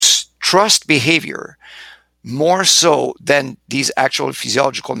trust behavior more so than these actual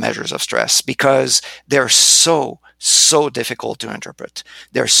physiological measures of stress because they're so difficult to interpret.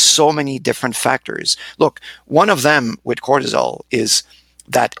 There are so many different factors. Look, one of them with cortisol is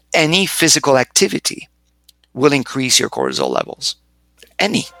that any physical activity will increase your cortisol levels.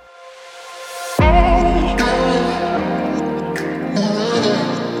 Any.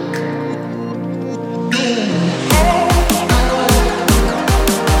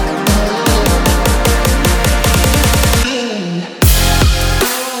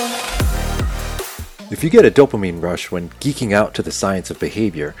 If you get a dopamine rush when geeking out to the science of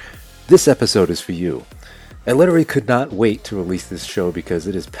behavior, this episode is for you. I literally could not wait to release this show because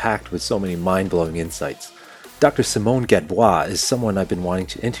it is packed with so many mind-blowing insights. Dr. Simon Gadbois is someone I've been wanting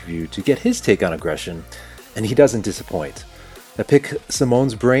to interview to get his take on aggression, and he doesn't disappoint. I pick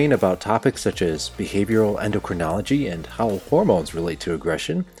Simon's brain about topics such as behavioral endocrinology and how hormones relate to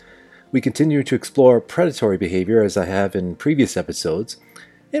aggression. We continue to explore predatory behavior as I have in previous episodes,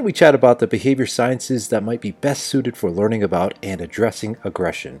 and we chat about the behavior sciences that might be best suited for learning about and addressing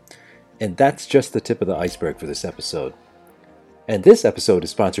aggression. And that's just the tip of the iceberg for this episode. And this episode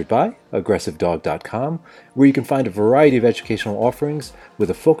is sponsored by AggressiveDog.com, where you can find a variety of educational offerings with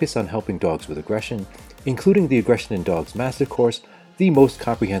a focus on helping dogs with aggression, including the Aggression in Dogs Master Course, the most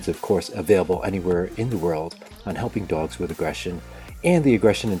comprehensive course available anywhere in the world on helping dogs with aggression, and the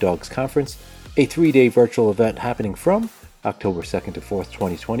Aggression in Dogs Conference, a 3-day virtual event happening from October 2nd to 4th,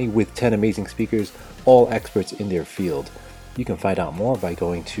 2020, with 10 amazing speakers, all experts in their field. You can find out more by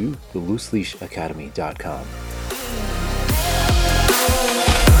going to thelooseleashacademy.com.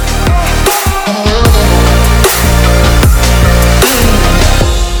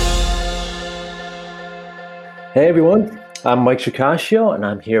 Hey everyone, I'm Mike Shikashio, and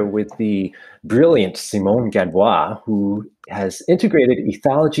I'm here with the brilliant Simon Gadbois, who has integrated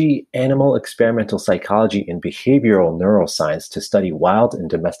ethology, animal experimental psychology, and behavioral neuroscience to study wild and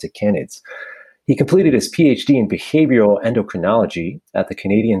domestic canids. He completed his PhD in behavioral endocrinology at the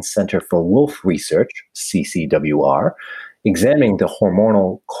Canadian Centre for Wolf Research, CCWR, examining the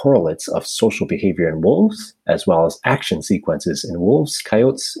hormonal correlates of social behavior in wolves, as well as action sequences in wolves,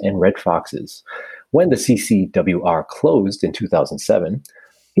 coyotes, and red foxes. When the CCWR closed in 2007,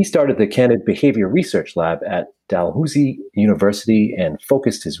 he started the Canid Behavior Research Lab at Dalhousie University and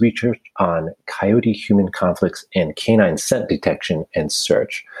focused his research on coyote-human conflicts and canine scent detection and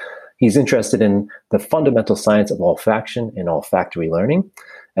search. He's interested in the fundamental science of olfaction and olfactory learning,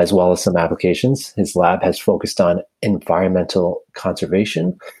 as well as some applications. His lab has focused on environmental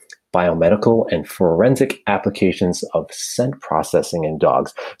conservation, biomedical, and forensic applications of scent processing in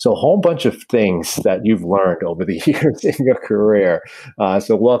dogs. So a whole bunch of things that you've learned over the years in your career.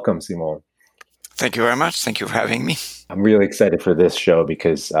 So welcome, Simon. Thank you very much. Thank you for having me. I'm really excited for this show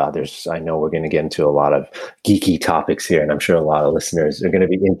because I know we're going to get into a lot of geeky topics here, and I'm sure a lot of listeners are going to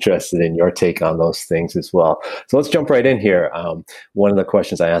be interested in your take on those things as well. So let's jump right in here. One of the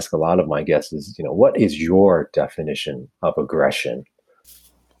questions I ask a lot of my guests is, what is your definition of aggression?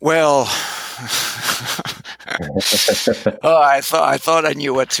 Well, I thought I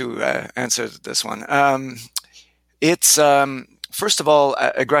knew what to answer this one. It's first of all,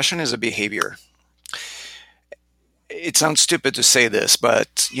 aggression is a behavior. It sounds stupid to say this,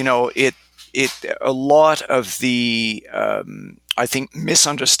 but a lot of the I think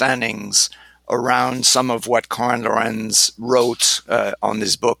misunderstandings around some of what Corin Lorenz wrote on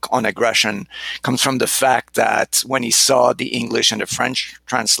this book on aggression comes from the fact that when he saw the English and the French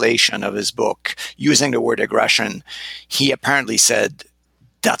translation of his book using the word aggression, he apparently said,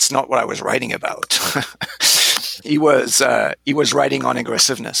 "That's not what I was writing about." He was writing on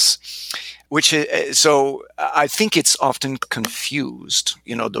aggressiveness, so I think it's often confused,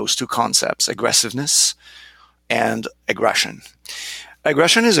 those two concepts, aggressiveness and aggression.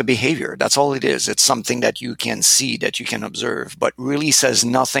 Aggression is a behavior. That's all it is. It's something that you can see, that you can observe, but really says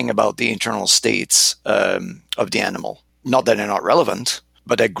nothing about the internal states of the animal. Not that they're not relevant,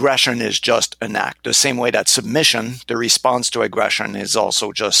 but aggression is just an act. The same way that submission, the response to aggression, is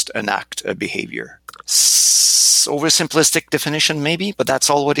also just an act, a behavior. Oversimplistic definition maybe, but that's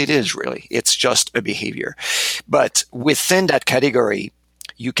all what it is really. It's just a behavior. But within that category,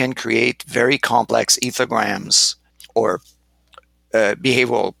 you can create very complex ethograms or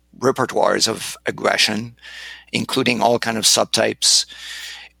behavioral repertoires of aggression, including all kind of subtypes.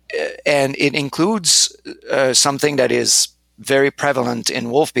 And it includes something that is very prevalent in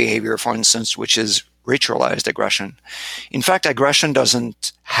wolf behavior, for instance, which is ritualized aggression. In fact, aggression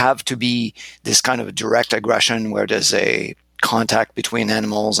doesn't have to be this kind of direct aggression where there's a contact between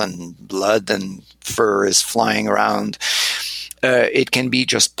animals and blood and fur is flying around. It can be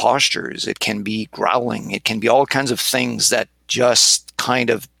just postures. It can be growling. It can be all kinds of things that just kind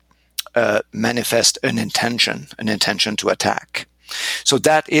of manifest an intention to attack. So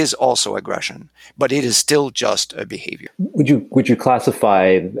that is also aggression, but it is still just a behavior. Would you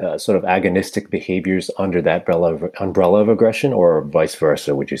classify sort of agonistic behaviors under that umbrella of aggression, or vice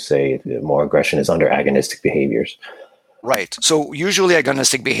versa? Would you say more aggression is under agonistic behaviors? Right. So usually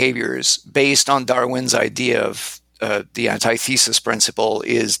agonistic behaviors, based on Darwin's idea of the antithesis principle,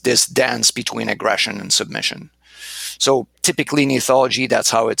 is this dance between aggression and submission. So typically in ethology, that's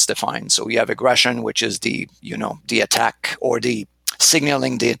how it's defined. So you have aggression, which is the attack or the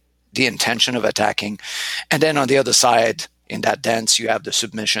signaling the intention of attacking. And then on the other side, in that dance, you have the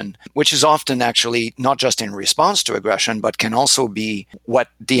submission, which is often actually not just in response to aggression, but can also be what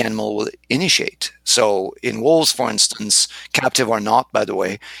the animal will initiate. So in wolves, for instance, captive or not, by the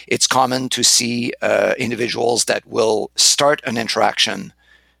way, it's common to see individuals that will start an interaction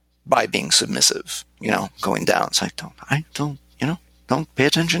by being submissive, going down. It's like, don't pay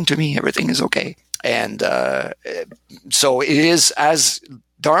attention to me. Everything is okay. And so it is, as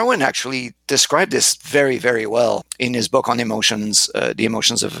Darwin actually described this very, very well in his book on emotions, the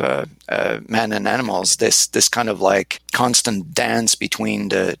emotions of man and animals, this kind of like constant dance between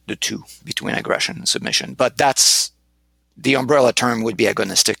the two, between aggression and submission. But that's the umbrella term would be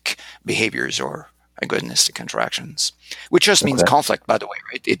agonistic behaviors or agonistic interactions, which just means conflict, by the way,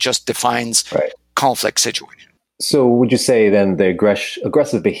 right? It just defines conflict situation. So would you say then the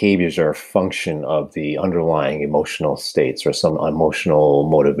aggressive behaviors are a function of the underlying emotional states or some emotional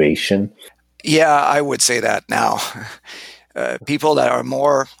motivation? Yeah, I would say that now. People that are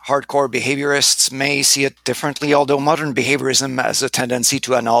more hardcore behaviorists may see it differently, although modern behaviorism has a tendency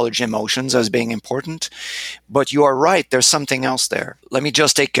to acknowledge emotions as being important. But you are right, there's something else there. Let me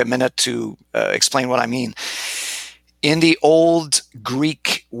just take a minute to explain what I mean. In the old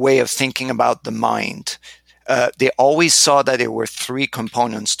Greek way of thinking about the mind, they always saw that there were three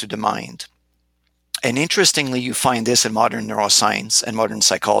components to the mind. And interestingly, you find this in modern neuroscience and modern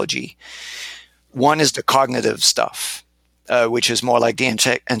psychology. One is the cognitive stuff, which is more like the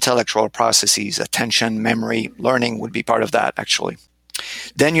intellectual processes, attention, memory, learning would be part of that, actually.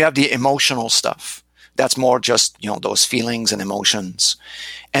 Then you have the emotional stuff. That's more just, those feelings and emotions.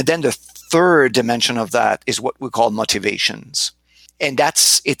 And then the third dimension of that is what we call motivations. And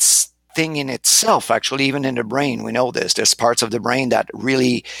that's its thing in itself, actually. Even in the brain, we know this. There's parts of the brain that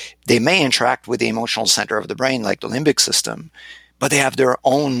really, they may interact with the emotional center of the brain, like the limbic system, but they have their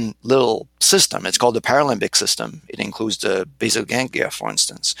own little system. It's called the paralimbic system. It includes the basal ganglia, for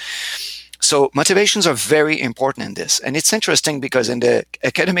instance. So motivations are very important in this. And it's interesting because in the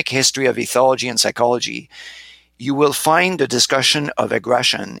academic history of ethology and psychology, you will find the discussion of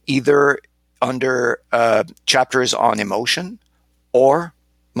aggression either under chapters on emotion or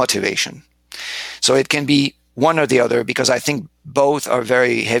motivation. So it can be one or the other, because I think both are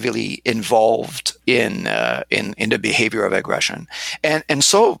very heavily involved in the behavior of aggression. And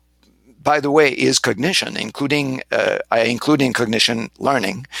so, by the way, is cognition, including cognition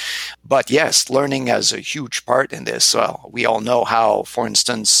learning. But yes, learning has a huge part in this. Well, we all know how, for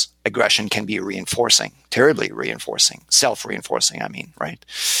instance, aggression can be reinforcing, terribly reinforcing, self-reinforcing, right?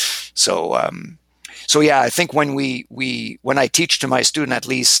 So yeah, I think when when I teach to my student, at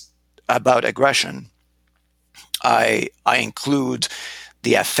least about aggression, I include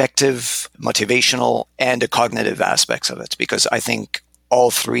the affective, motivational, and the cognitive aspects of it, because I think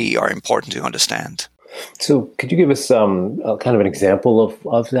all three are important to understand. So could you give us kind of an example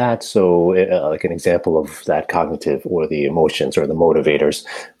of that? So like an example of that cognitive or the emotions or the motivators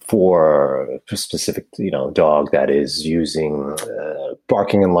for a specific, dog that is using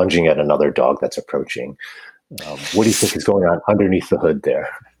barking and lunging at another dog that's approaching. What do you think is going on underneath the hood there?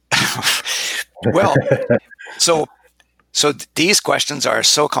 Well, so these questions are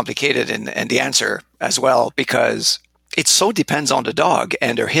so complicated, and the answer as well, because it so depends on the dog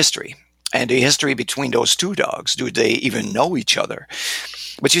and their history. And the history between those two dogs. Do they even know each other?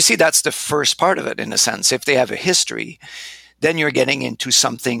 But you see, that's the first part of it, in a sense. If they have a history, then you're getting into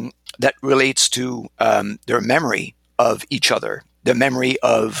something that relates to their memory of each other, the memory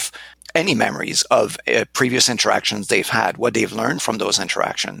of any memories of previous interactions they've had, what they've learned from those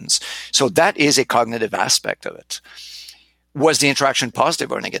interactions. So that is a cognitive aspect of it. Was the interaction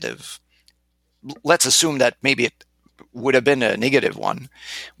positive or negative? Let's assume that maybe it would have been a negative one.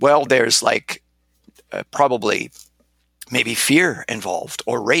 Well, there's probably maybe fear involved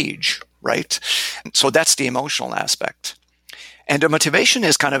or rage, right? So that's the emotional aspect. And the motivation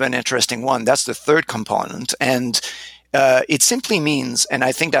is kind of an interesting one. That's the third component. And It simply means, and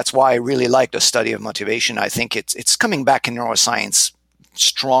I think that's why I really like the study of motivation. I think it's coming back in neuroscience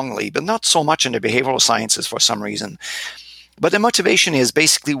strongly, but not so much in the behavioral sciences for some reason. But the motivation is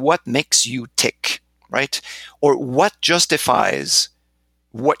basically what makes you tick, right? Or what justifies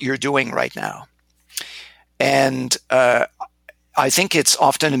what you're doing right now. And I think it's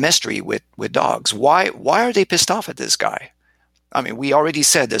often a mystery with dogs. Why are they pissed off at this guy? I mean, we already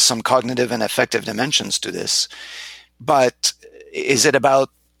said there's some cognitive and affective dimensions to this. But is it about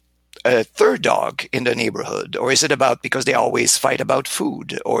a third dog in the neighborhood? Or is it about because they always fight about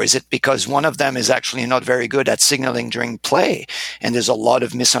food? Or is it because one of them is actually not very good at signaling during play and there's a lot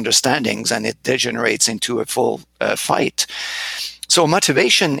of misunderstandings and it degenerates into a full fight? So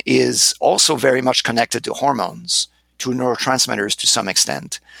motivation is also very much connected to hormones, to neurotransmitters to some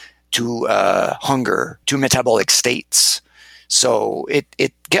extent, to hunger, to metabolic states. So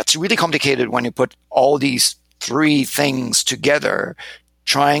it gets really complicated when you put all these three things together,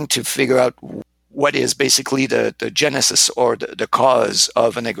 trying to figure out what is basically the genesis or the cause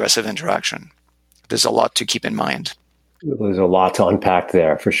of an aggressive interaction. There's a lot to keep in mind. There's a lot to unpack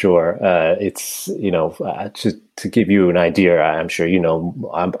there for sure. It's, to give you an idea, I'm sure,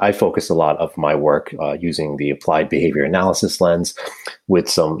 I focus a lot of my work using the applied behavior analysis lens with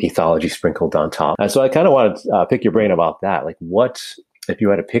some ethology sprinkled on top. And so I kind of want to pick your brain about that. Like, what, if you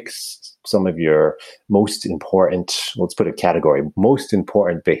had to pick some of your most important, let's put a category, most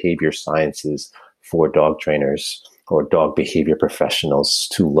important behavior sciences for dog trainers or dog behavior professionals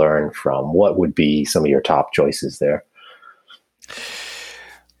to learn from, what would be some of your top choices there?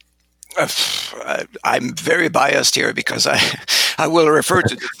 I'm very biased here because I will refer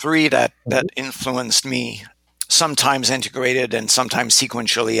to the three that influenced me, sometimes integrated and sometimes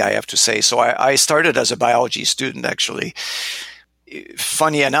sequentially, I have to say. So I started as a biology student, actually.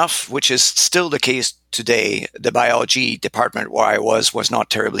 Funny enough, which is still the case today, the biology department where I was not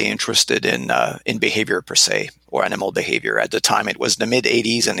terribly interested in behavior per se, or animal behavior. At the time, it was the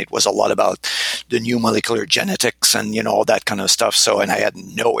mid-'80s, and it was a lot about the new molecular genetics and, all that kind of stuff. So, and I had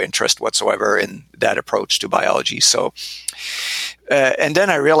no interest whatsoever in that approach to biology. So, and then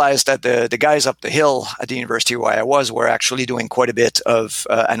I realized that the guys up the hill at the university where I was were actually doing quite a bit of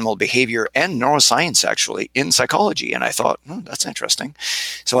animal behavior and neuroscience, actually, in psychology. And I thought, that's interesting.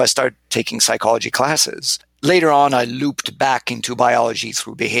 So I started taking psychology classes. Later on, I looped back into biology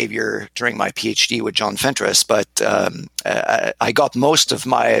through behavior during my PhD with John Fentress, but I got most of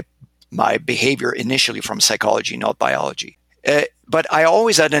my behavior initially from psychology, not biology. But I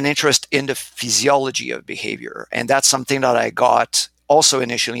always had an interest in the physiology of behavior. And that's something that I got also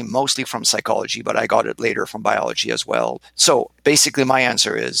initially mostly from psychology, but I got it later from biology as well. So basically my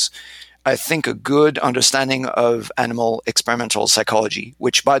answer is, I think a good understanding of animal experimental psychology,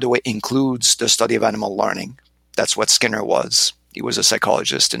 which by the way includes the study of animal learning. That's what Skinner was. He was a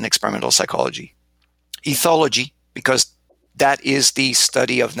psychologist in experimental psychology. Ethology, because that is the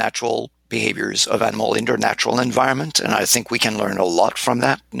study of natural behaviors of animal in their natural environment. And I think we can learn a lot from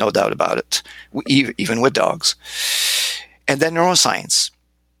that, no doubt about it, even with dogs. And then neuroscience.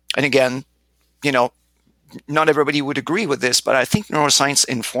 And again, not everybody would agree with this, but I think neuroscience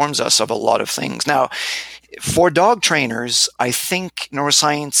informs us of a lot of things. Now, for dog trainers, I think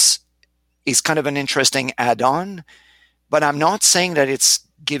neuroscience is kind of an interesting add-on, but I'm not saying that it's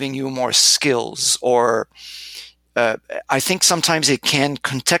giving you more skills or I think sometimes it can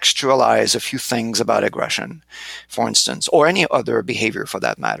contextualize a few things about aggression, for instance, or any other behavior for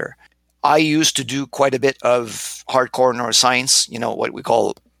that matter. I used to do quite a bit of hardcore neuroscience, what we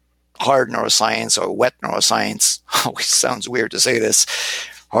call hard neuroscience or wet neuroscience. Always sounds weird to say this,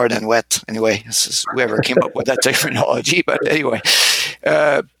 hard and wet. Anyway, this is whoever came up with that terminology. But anyway,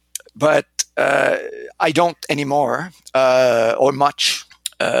 but I don't anymore or much.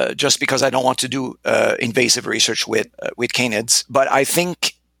 Just because I don't want to do invasive research with canids. But I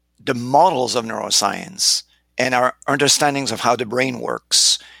think the models of neuroscience and our understandings of how the brain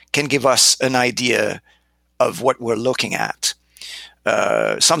works can give us an idea of what we're looking at.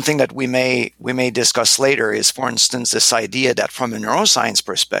 Something that we may discuss later is, for instance, this idea that from a neuroscience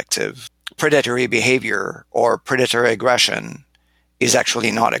perspective, predatory behavior or predatory aggression is actually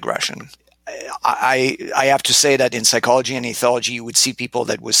not aggression. I have to say that in psychology and ethology, you would see people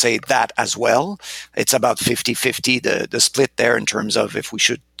that would say that as well. It's about 50-50, the split there in terms of if we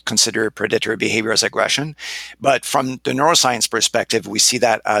should consider predatory behavior as aggression. But from the neuroscience perspective, we see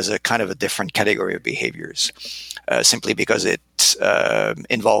that as a kind of a different category of behaviors, simply because it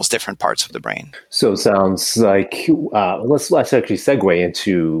involves different parts of the brain. So it sounds like let's actually segue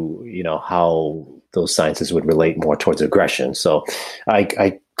into how those sciences would relate more towards aggression. So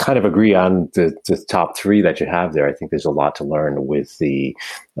I kind of agree on the top three that you have there. I think there's a lot to learn with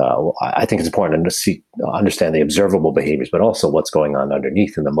I think it's important to understand the observable behaviors, but also what's going on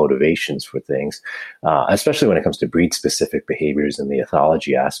underneath and the motivations for things, especially when it comes to breed-specific behaviors and the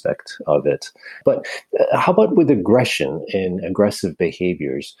ethology aspect of it. But how about with aggression and aggressive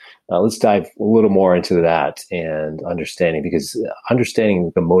behaviors? Let's dive a little more into that and because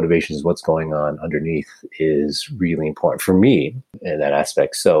understanding the motivations, what's going on underneath is really important for me in that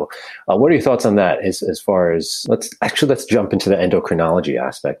aspect. So what are your thoughts on that as far as, let's jump into the endocrinology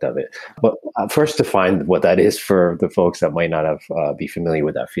aspect of it. But first define what that is for the folks that might not be familiar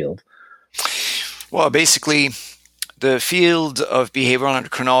with that field. Well, basically, the field of behavioral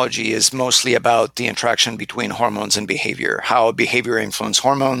endocrinology is mostly about the interaction between hormones and behavior, how behavior influences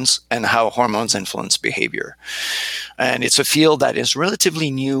hormones and how hormones influence behavior. And it's a field that is relatively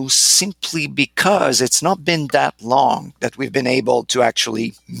new simply because it's not been that long that we've been able to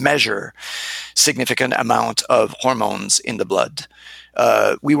actually measure significant amount of hormones in the blood.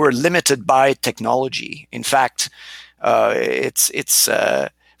 We were limited by technology. In fact, it's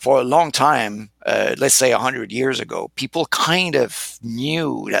for a long time, let's say 100 years ago, people kind of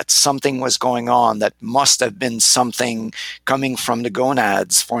knew that something was going on, that must have been something coming from the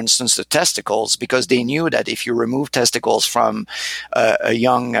gonads, for instance, the testicles, because they knew that if you remove testicles from a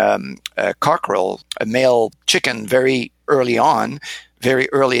young cockerel, a male chicken, very early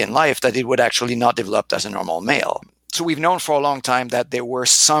in life, that it would actually not develop as a normal male. So we've known for a long time that there were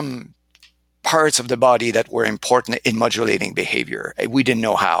some parts of the body that were important in modulating behavior. We didn't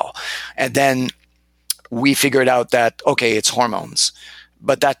know how. And then we figured out that, okay, it's hormones.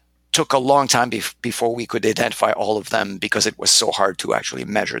 But that took a long time before we could identify all of them because it was so hard to actually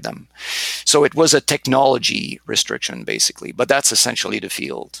measure them. So it was a technology restriction, basically. But that's essentially the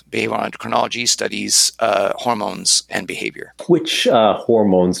field. Behavioral endocrinology studies hormones and behavior. Which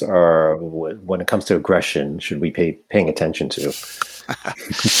hormones are, when it comes to aggression, should we paying attention to?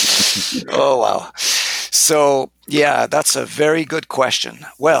 Oh, wow. So, yeah, that's a very good question.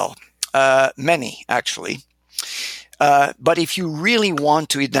 Well, many, actually. But if you really want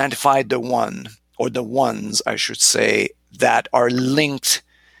to identify the one, or the ones, I should say, that are linked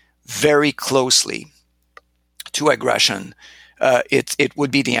very closely to aggression, it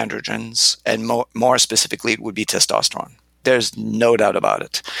would be the androgens, and more specifically, it would be testosterone. There's no doubt about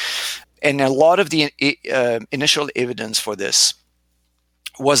it. And a lot of the initial evidence for this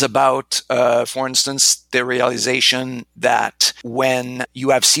was about, for instance, the realization that when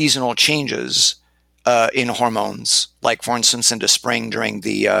you have seasonal changes in hormones, like for instance in the spring during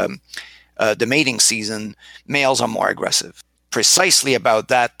the mating season, males are more aggressive. Precisely about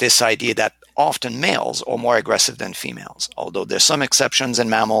that, this idea that often males are more aggressive than females, although there's some exceptions in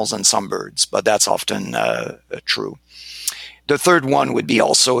mammals and some birds, but that's often true. The third one would be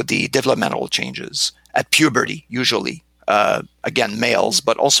also the developmental changes at puberty, usually. Again, males,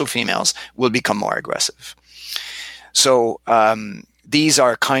 but also females will become more aggressive. So these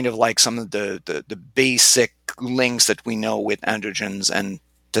are kind of like some of the basic links that we know with androgens and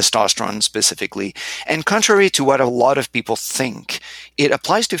testosterone specifically. And contrary to what a lot of people think, it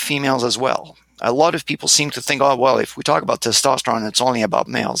applies to females as well. A lot of people seem to think, oh, well, if we talk about testosterone, it's only about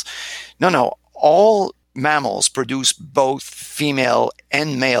males. No. All mammals produce both female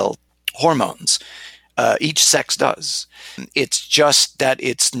and male hormones. Each sex does. It's just that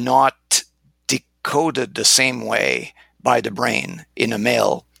it's not decoded the same way by the brain in a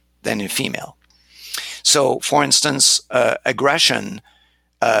male than in female. So, for instance, aggression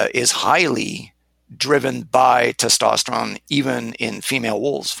is highly driven by testosterone, even in female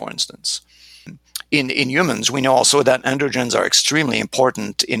wolves, for instance. In humans, we know also that androgens are extremely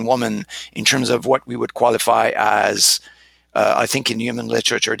important in women in terms of what we would qualify as I think in human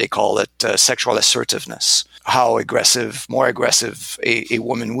literature, they call it sexual assertiveness, how more aggressive a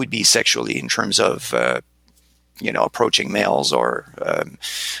woman would be sexually in terms of, approaching males or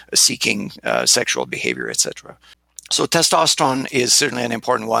seeking sexual behavior, etc. So testosterone is certainly an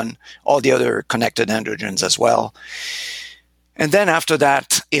important one, all the other connected androgens as well. And then after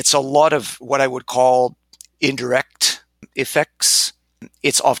that, it's a lot of what I would call indirect effects.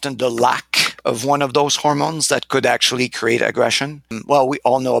 It's often the lack of one of those hormones that could actually create aggression. Well, we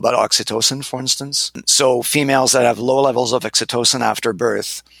all know about oxytocin, for instance. So females that have low levels of oxytocin after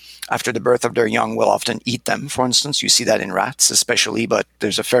the birth of their young will often eat them, for instance. You see that in rats especially, but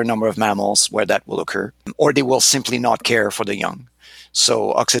there's a fair number of mammals where that will occur. Or they will simply not care for the young.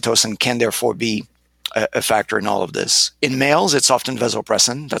 So oxytocin can therefore be a factor in all of this. In males, it's often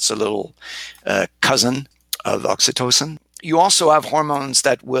vasopressin. That's a little cousin of oxytocin. You also have hormones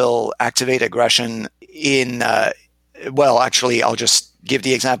that will activate aggression in Well, actually, I'll just give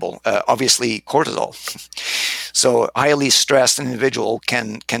the example. Obviously, cortisol. So, highly stressed individual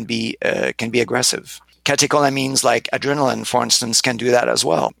can be aggressive. Catecholamines like adrenaline, for instance, can do that as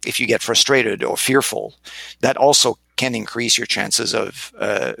well. If you get frustrated or fearful, that also can increase your chances of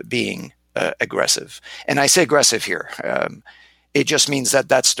being aggressive. And I say aggressive here. It just means that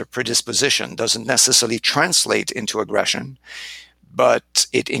that's the predisposition. Doesn't necessarily translate into aggression, but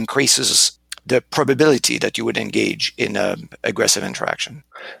it increases the probability that you would engage in an aggressive interaction.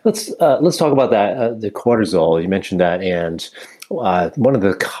 Let's talk about that. The cortisol, you mentioned that, and one of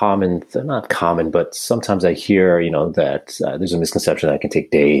the common, not common, but sometimes I hear, that there's a misconception that it can take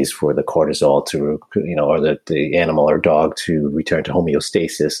days for the cortisol to, or the animal or dog to return to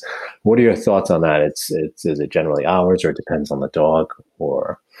homeostasis. What are your thoughts on that? Is it generally hours, or it depends on the dog,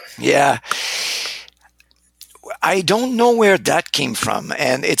 or? Yeah. I don't know where that came from,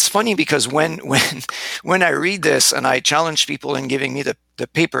 and it's funny because when I read this and I challenge people in giving me the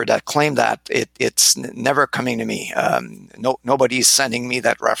paper that claim that, it's never coming to me. Nobody's sending me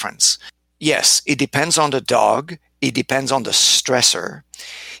that reference. Yes, it depends on the dog. It depends on the stressor.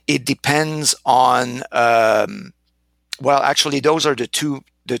 It depends on well, actually, those are the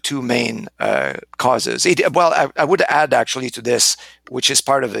two main causes. I would add actually to this, which is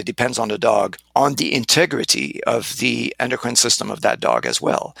part of it, depends on the dog, on the integrity of the endocrine system of that dog as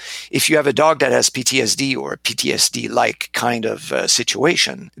well. If you have a dog that has PTSD or a PTSD-like kind of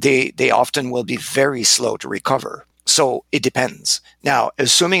situation, they often will be very slow to recover. So it depends. Now,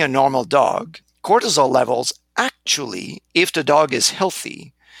 assuming a normal dog, cortisol levels actually, if the dog is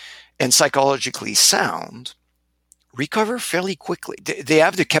healthy and psychologically sound, recover fairly quickly. They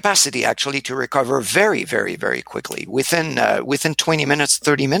have the capacity actually to recover very, very, very quickly within 20 minutes,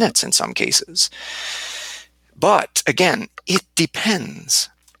 30 minutes in some cases. But again, it depends,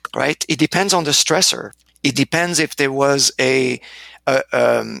 right? It depends on the stressor. It depends if there was a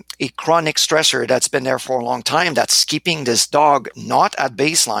chronic stressor that's been there for a long time that's keeping this dog not at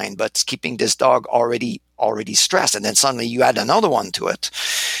baseline, but keeping this dog already stressed, and then suddenly you add another one to it.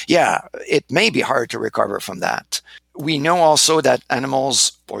 Yeah, it may be hard to recover from that. We know also that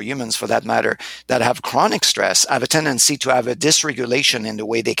animals, or humans for that matter, that have chronic stress have a tendency to have a dysregulation in the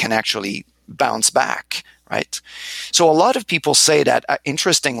way they can actually bounce back, right? So a lot of people say that,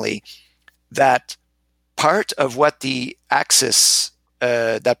 interestingly, that part of what the axis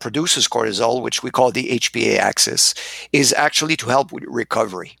that produces cortisol, which we call the HPA axis, is actually to help with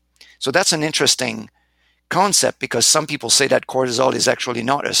recovery. So that's an interesting concept, because some people say that cortisol is actually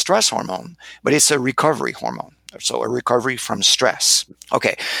not a stress hormone, but it's a recovery hormone. So a recovery from stress.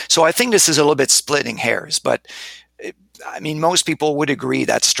 Okay, so I think this is a little bit splitting hairs, but I mean, most people would agree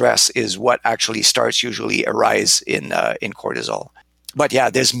that stress is what actually starts usually a rise in cortisol. But yeah,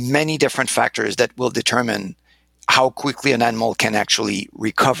 there's many different factors that will determine how quickly an animal can actually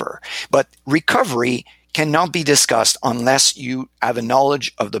recover. But recovery cannot be discussed unless you have a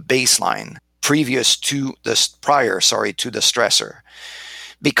knowledge of the baseline previous to the stressor.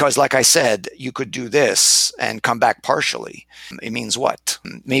 Because like I said, you could do this and come back partially. It means what?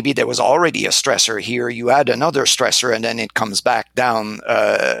 Maybe there was already a stressor here. You add another stressor and then it comes back down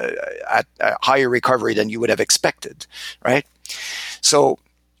at a higher recovery than you would have expected, right? So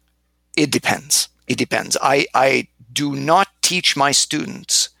it depends. It depends. I do not teach my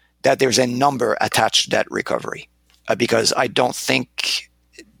students that there's a number attached to that recovery because I don't think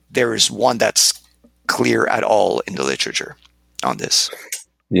there is one that's clear at all in the literature on this.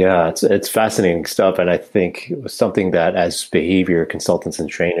 Yeah, it's fascinating stuff, and I think something that as behavior consultants and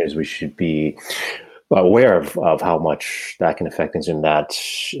trainers we should be aware of how much that can affect things, and that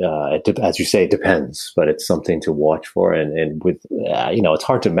as you say, it depends, but it's something to watch for, and with it's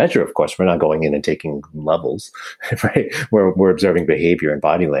hard to measure. Of course, we're not going in and taking levels, right? We're observing behavior and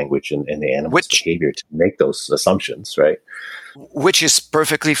body language and the animal's behavior to make those assumptions, right? Which is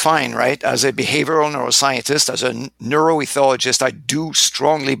perfectly fine, right? As a behavioral neuroscientist, as a neuroethologist, I do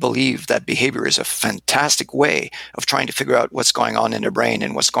strongly believe that behavior is a fantastic way of trying to figure out what's going on in the brain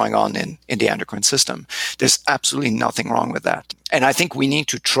and what's going on in the endocrine system. There's absolutely nothing wrong with that. And I think we need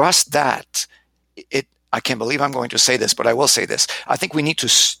to trust that. I can't believe I'm going to say this, but I will say this. I think we need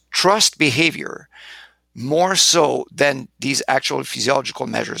to trust behavior more so than these actual physiological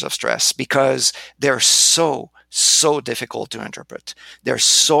measures of stress, because they're so difficult to interpret. There are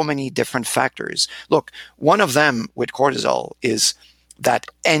so many different factors. Look, one of them with cortisol is that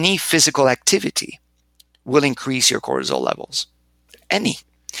any physical activity will increase your cortisol levels. Any.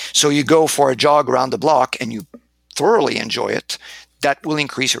 So you go for a jog around the block and you thoroughly enjoy it, that will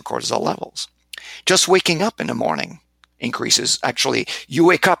increase your cortisol levels. Just waking up in the morning increases. Actually, you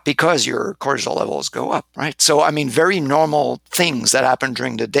wake up because your cortisol levels go up, right? So, I mean, very normal things that happen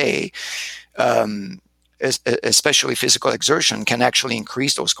during the day, especially physical exertion, can actually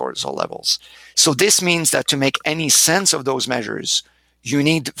increase those cortisol levels. So this means that to make any sense of those measures, you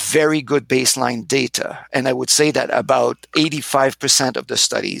need very good baseline data. And I would say that about 85% of the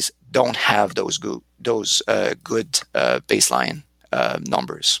studies don't have those good baseline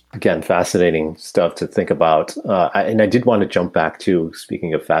numbers. Again, fascinating stuff to think about. And I did want to jump back to,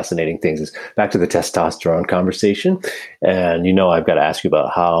 speaking of fascinating things, is back to the testosterone conversation. And, I've got to ask you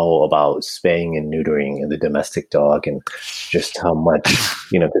about how about spaying and neutering the domestic dog, and just how much,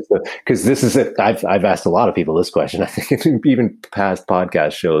 because this is it. I've asked a lot of people this question. I think even past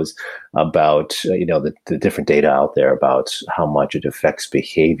podcast shows about, the different data out there about how much it affects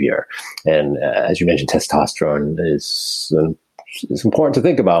behavior. And as you mentioned, testosterone is it's important to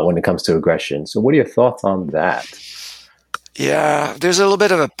think about when it comes to aggression. So what are your thoughts on that? Yeah, there's a little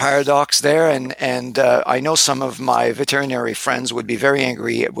bit of a paradox there. And I know some of my veterinary friends would be very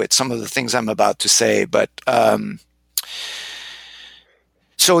angry with some of the things I'm about to say. But I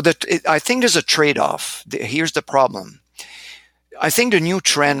think there's a trade-off. Here's the problem. I think the new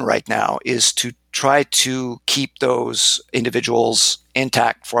trend right now is to try to keep those individuals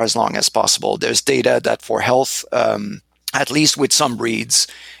intact for as long as possible. There's data that for health, at least with some breeds,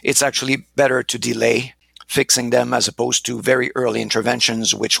 it's actually better to delay fixing them as opposed to very early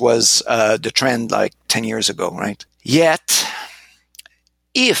interventions, which was the trend like 10 years ago, right? Yet,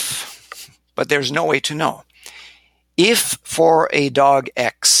 but there's no way to know, if for a dog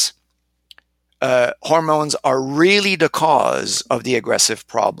X, hormones are really the cause of the aggressive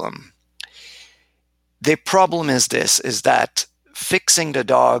problem, the problem is that fixing the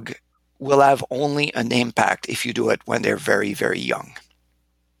dog will have only an impact if you do it when they're very, very young.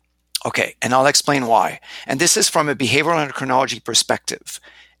 Okay, and I'll explain why. And this is from a behavioral endocrinology perspective.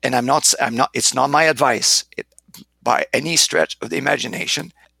 And it's not my advice by any stretch of the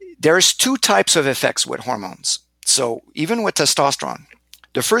imagination. There's two types of effects with hormones. So even with testosterone,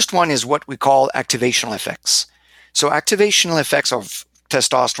 the first one is what we call activational effects. So activational effects of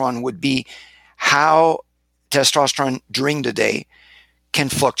testosterone would be how testosterone during the day can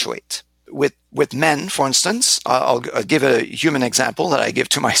fluctuate. With men, for instance, I'll give a human example that I give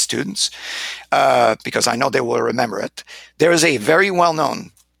to my students because I know they will remember it. There is a very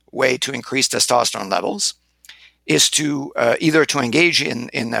well-known way to increase testosterone levels is to either to engage in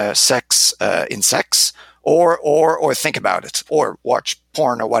sex or think about it or watch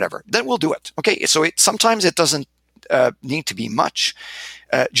porn or whatever. Then we'll do it. Okay, so sometimes it doesn't need to be much.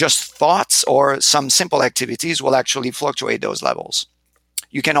 Just thoughts or some simple activities will actually fluctuate those levels.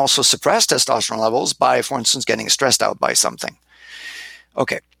 You can also suppress testosterone levels by, for instance, getting stressed out by something.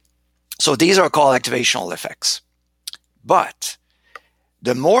 Okay, so these are called activational effects. But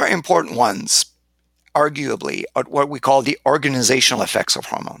the more important ones, arguably, are what we call the organizational effects of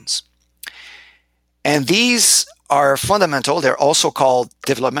hormones. And these are fundamental. They're also called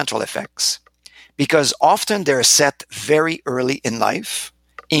developmental effects because often they're set very early in life,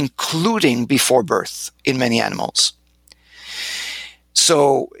 including before birth in many animals.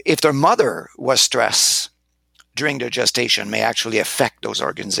 So if their mother was stressed during their gestation may actually affect those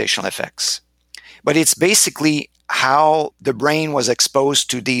organizational effects. But it's basically how the brain was exposed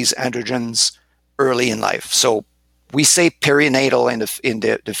to these androgens early in life. So we say perinatal in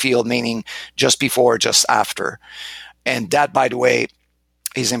the field, meaning just before, just after. And that, by the way,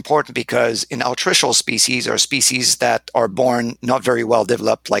 is important because in altricial species or species that are born not very well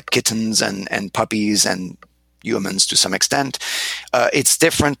developed, like kittens and puppies and humans to some extent, it's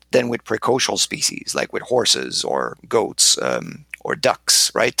different than with precocial species, like with horses or goats or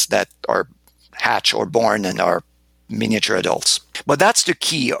ducks, right, that are hatch or born and are miniature adults. But that's the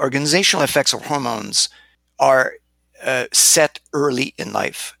key. Organizational effects of hormones are set early in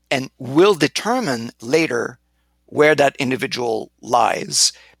life and will determine later where that individual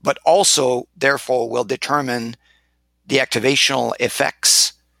lies, but also, therefore, will determine the activational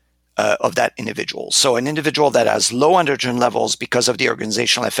effects of that individual. So an individual that has low androgen levels because of the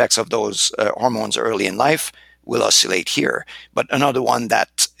organizational effects of those hormones early in life will oscillate here. But another one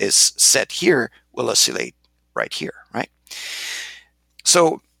that is set here will oscillate right here, right?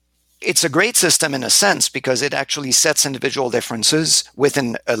 So it's a great system in a sense because it actually sets individual differences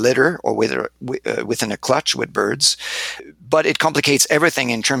within a litter or within a clutch with birds. But it complicates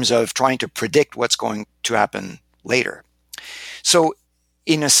everything in terms of trying to predict what's going to happen later. So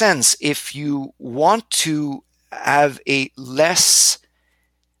in a sense, if you want to have a less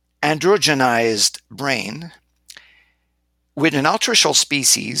androgenized brain with an altricial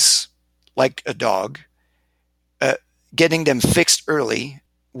species like a dog, getting them fixed early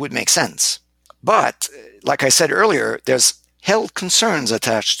would make sense. But like I said earlier, there's health concerns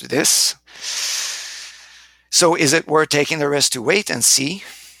attached to this. So is it worth taking the risk to wait and see?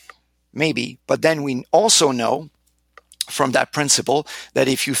 Maybe. But then we also know from that principle that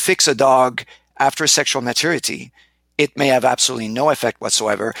if you fix a dog after sexual maturity, it may have absolutely no effect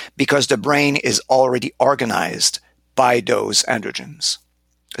whatsoever because the brain is already organized by those androgens.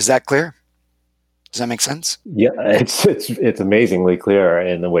 Is that clear? Does that make sense? Yeah, it's amazingly clear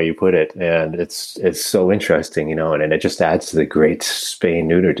in the way you put it, and it's so interesting, and it just adds to the great spay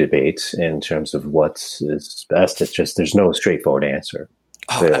neuter debate in terms of what is best. It's just there's no straightforward answer.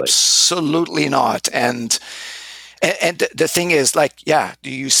 Oh, Clearly. absolutely not. And the thing is, like, yeah, do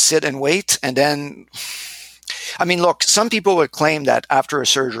you sit and wait? And then, I mean, look, some people would claim that after a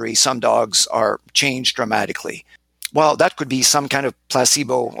surgery, some dogs are changed dramatically. Well, that could be some kind of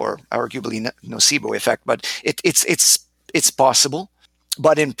placebo or arguably nocebo effect, but it's possible.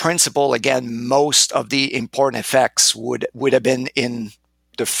 But in principle, again, most of the important effects would have been in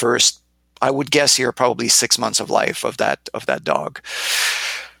the first, I would guess here, probably 6 months of life of that dog.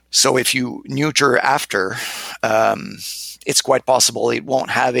 So if you neuter after, it's quite possible it won't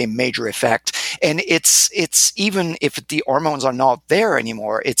have a major effect. And it's even if the hormones are not there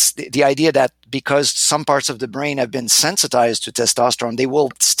anymore, it's the idea that because some parts of the brain have been sensitized to testosterone, they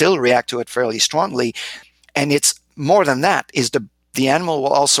will still react to it fairly strongly. And it's more than that, is the animal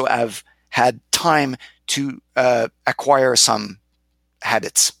will also have had time to acquire some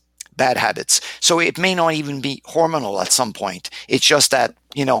habits, bad habits. So it may not even be hormonal at some point. It's just that,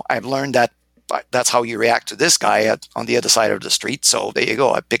 I've learned that that's how you react to this guy on the other side of the street. So there you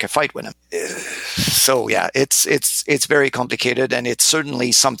go. I pick a fight with him. So yeah, it's very complicated, and it's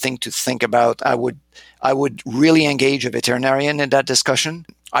certainly something to think about. I would really engage a veterinarian in that discussion.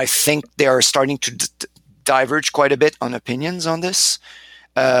 I think they are starting to diverge quite a bit on opinions on this.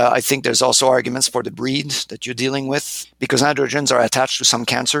 I think there's also arguments for the breed that you're dealing with, because androgens are attached to some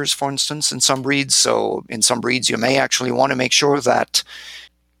cancers, for instance, in some breeds. So in some breeds, you may actually want to make sure that,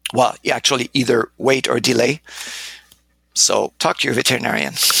 well, you actually either wait or delay. So talk to your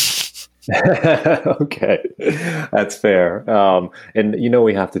veterinarian. Okay, that's fair. And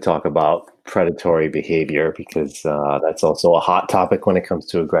we have to talk about predatory behavior because that's also a hot topic when it comes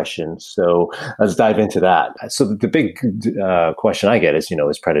to aggression. So let's dive into that. So the big question I get is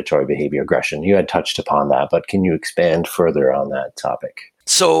predatory behavior aggression? You had touched upon that, but can you expand further on that topic?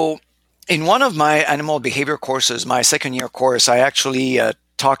 So in one of my animal behavior courses, my second year course, I actually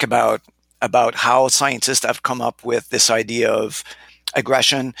talk about how scientists have come up with this idea of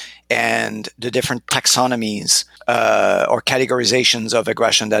aggression and the different taxonomies or categorizations of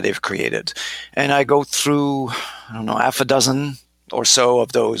aggression that they've created. And I go through, half a dozen or so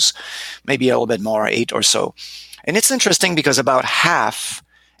of those, maybe a little bit more, 8 or so. And it's interesting because about half,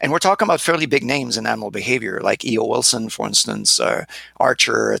 and we're talking about fairly big names in animal behavior, like E.O. Wilson, for instance,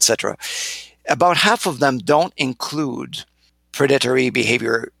 Archer, etc. About half of them don't include predatory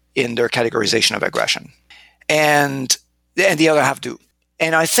behavior in their categorization of aggression. And the other half do.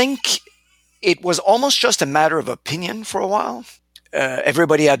 And I think it was almost just a matter of opinion for a while.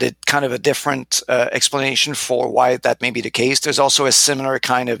 Everybody had a different explanation for why that may be the case. There's also a similar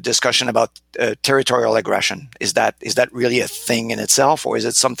kind of discussion about territorial aggression. Is that really a thing in itself, or is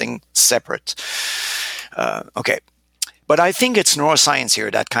it something separate? Okay. But I think it's neuroscience here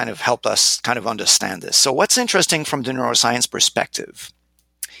that kind of helped us kind of understand this. So what's interesting from the neuroscience perspective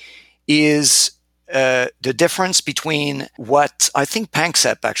is the difference between what I think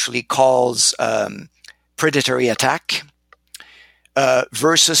Panksepp actually calls predatory attack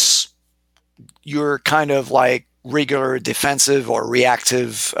versus your kind of like regular defensive or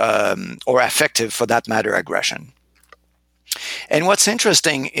reactive or affective, for that matter, aggression. And what's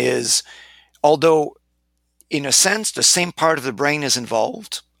interesting is, although in a sense the same part of the brain is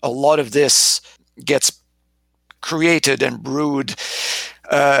involved, a lot of this gets created and brewed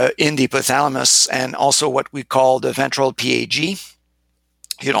in the hypothalamus and also what we call the ventral PAG.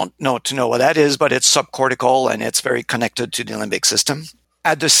 You don't know what that is, but it's subcortical and it's very connected to the limbic system.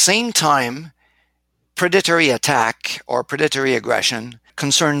 At the same time, predatory attack or predatory aggression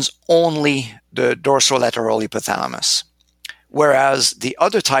concerns only the dorsolateral hypothalamus, whereas the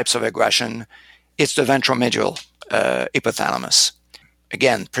other types of aggression, it's the ventromedial hypothalamus.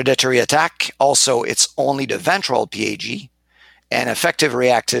 Again, predatory attack, also it's only the ventral PAG, and effective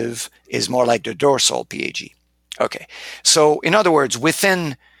reactive is more like the dorsal PAG. Okay, so in other words,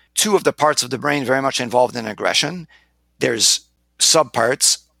 within two of the parts of the brain very much involved in aggression, there's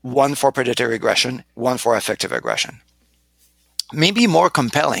subparts, one for predatory aggression, one for effective aggression. maybe more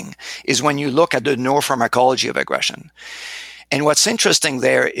compelling is when you look at the neuropharmacology of aggression. And what's interesting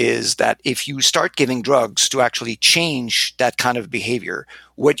there is that if you start giving drugs to actually change that kind of behavior,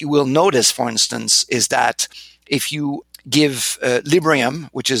 what you will notice, for instance, is that if you give Librium,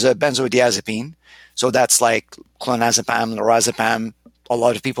 which is a benzodiazepine, so that's like clonazepam, lorazepam. A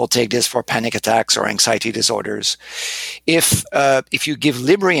lot of people take this for panic attacks or anxiety disorders. If you give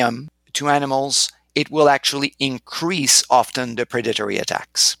Librium to animals, it will actually increase often the predatory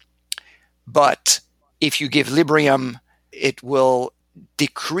attacks. But if you give Librium, it will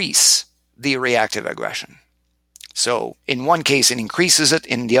decrease the reactive aggression. So in one case, it increases it.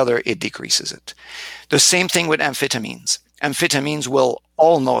 In the other, it decreases it. The same thing with amphetamines. Amphetamines will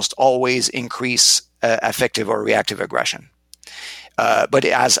almost always increase affective or reactive aggression. But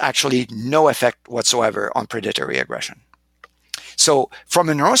it has actually no effect whatsoever on predatory aggression. So from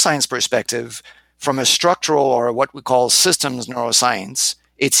a neuroscience perspective, from a structural or what we call systems neuroscience,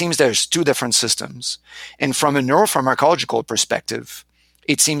 it seems there's two different systems. And from a neuropharmacological perspective,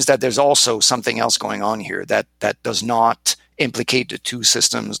 it seems that there's also something else going on here that does not implicate the two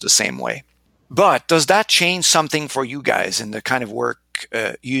systems the same way. But does that change something for you guys in the kind of work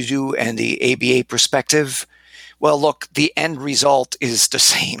you do and the ABA perspective? Well, look, the end result is the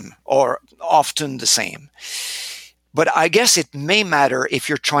same, or often the same. But I guess it may matter if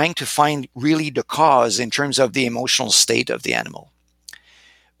you're trying to find really the cause in terms of the emotional state of the animal.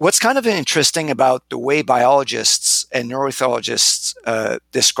 What's kind of interesting about the way biologists and neuroethologists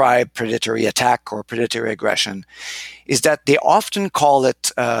describe predatory attack or predatory aggression is that they often call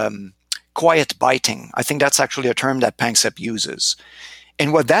it quiet biting. I think that's actually a term that Panksepp uses.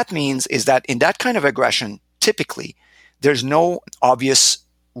 And what that means is that in that kind of aggression, typically, there's no obvious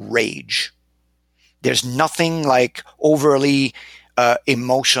rage. There's nothing like overly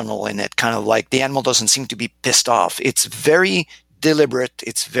emotional in it, kind of like the animal doesn't seem to be pissed off. It's very deliberate.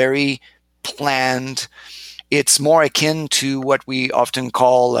 It's very planned. It's more akin to what we often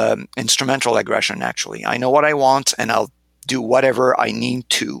call instrumental aggression, actually. I know what I want, and I'll do whatever I need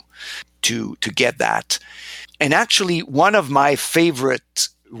to get that. And actually, one of my favorite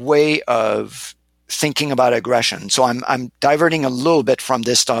way of thinking about aggression, so I'm diverting a little bit from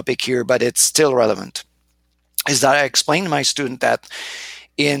this topic here, but it's still relevant, is that I explain to my student that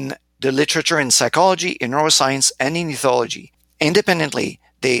in the literature in psychology, in neuroscience, and in ethology, independently,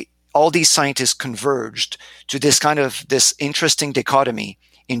 all these scientists converged to this interesting dichotomy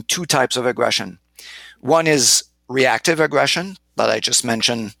in two types of aggression. One is reactive aggression that I just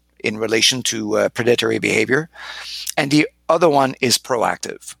mentioned in relation to predatory behavior, and the other one is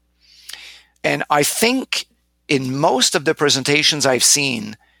proactive. And I think in most of the presentations I've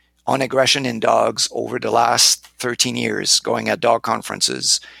seen on aggression in dogs over the last 13 years going at dog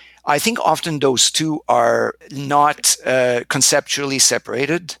conferences, I think often those two are not conceptually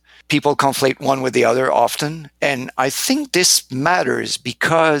separated. People conflate one with the other often. And I think this matters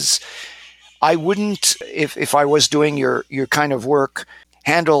because I wouldn't, if I was doing your kind of work,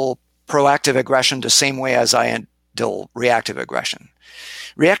 handle proactive aggression the same way as I handle reactive aggression.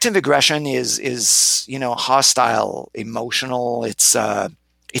 Reactive aggression is hostile, emotional.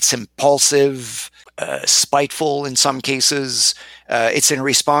 It's impulsive, spiteful in some cases. It's in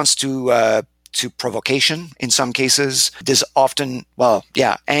response to provocation in some cases. There's often,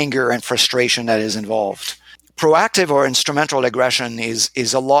 anger and frustration that is involved. Proactive or instrumental aggression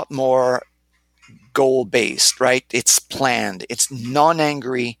is a lot more goal-based, right? It's planned. It's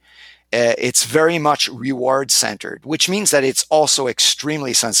non-angry. It's very much reward-centered, which means that it's also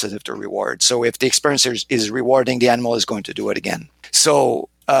extremely sensitive to reward. So if the experience is rewarding, the animal is going to do it again. So,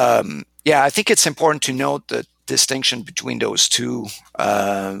 I think it's important to note the distinction between those two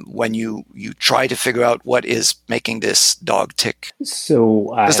when you try to figure out what is making this dog tick.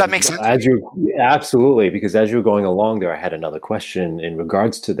 So does that make sense? Absolutely, because as you were going along there, I had another question in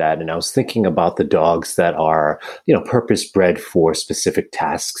regards to that, and I was thinking about the dogs that are, purpose-bred for specific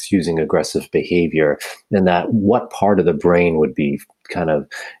tasks using aggressive behavior, and that what part of the brain would be kind of,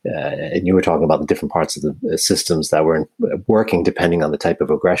 and you were talking about the different parts of the systems that were working depending on the type of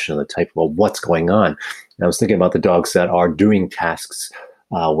aggression, the type of what's going on. And I was thinking about the dogs that are doing tasks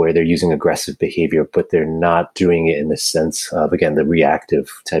where they're using aggressive behavior, but they're not doing it in the sense of, again, the reactive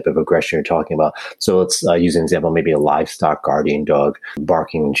type of aggression you're talking about. So let's use an example, maybe a livestock guardian dog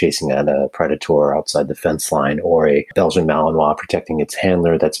barking and chasing at a predator outside the fence line, or a Belgian Malinois protecting its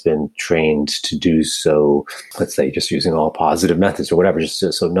handler that's been trained to do so, let's say, just using all positive methods or whatever, just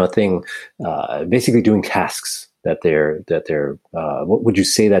so nothing, basically doing tasks that they're what would you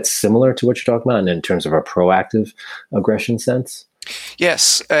say that's similar to what you're talking about in terms of a proactive aggression sense?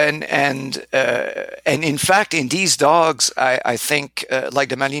 Yes, and in fact, in these dogs, I think like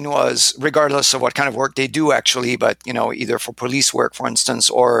the Malinois, regardless of what kind of work they do, actually, but either for police work, for instance,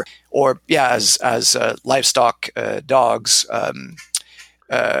 or yeah, as livestock dogs.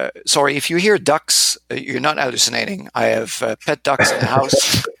 Sorry, if you hear ducks, you're not hallucinating. I have pet ducks in the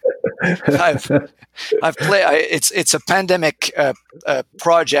house. I've it's a pandemic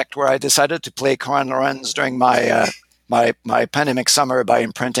project where I decided to play Corin Lorenz during my pandemic summer by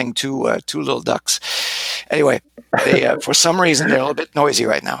imprinting two little ducks. Anyway, they for some reason they're a little bit noisy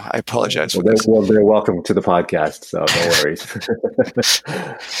right now. I apologize for this. Well, they're welcome to the podcast, so no worries.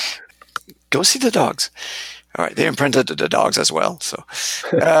 Go see the dogs. All right, they imprinted the dogs as well. So,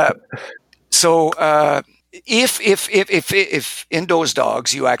 if in those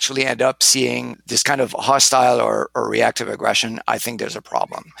dogs you actually end up seeing this kind of hostile or reactive aggression, I think there's a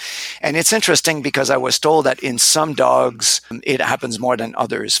problem. And it's interesting because I was told that in some dogs it happens more than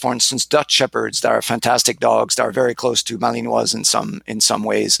others. For instance, Dutch Shepherds that are fantastic dogs that are very close to Malinois in some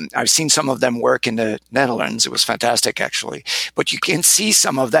ways. I've seen some of them work in the Netherlands. It was fantastic, actually. But you can see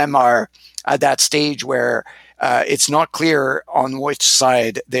some of them are at that stage where it's not clear on which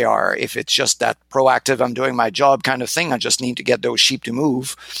side they are. If it's just that proactive, I'm doing my job kind of thing, I just need to get those sheep to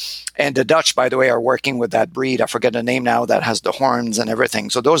move. And the Dutch, by the way, are working with that breed. I forget the name now, that has the horns and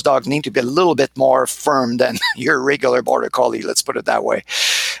everything. So those dogs need to be a little bit more firm than your regular border collie, let's put it that way.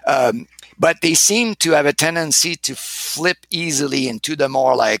 But they seem to have a tendency to flip easily into the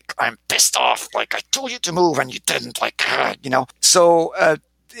more like, I'm pissed off, like I told you to move and you didn't, like, So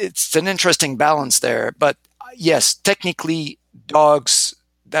it's an interesting balance there. But yes, technically, dogs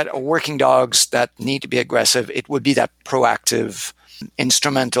that are working dogs that need to be aggressive, it would be that proactive,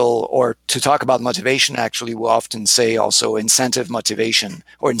 instrumental, or to talk about motivation, actually, we'll often say also incentive motivation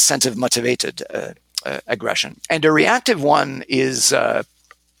or incentive motivated aggression. And the reactive one is the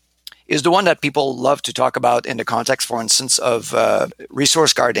one that people love to talk about in the context, for instance, of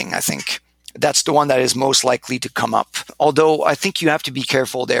resource guarding, I think. That's the one that is most likely to come up. Although I think you have to be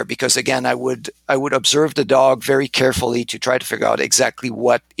careful there because, again, I would observe the dog very carefully to try to figure out exactly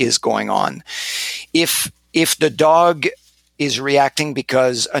what is going on. If the dog is reacting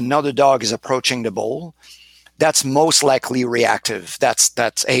because another dog is approaching the bowl, that's most likely reactive. That's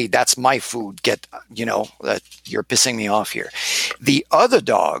hey, that's my food. You're pissing me off here. The other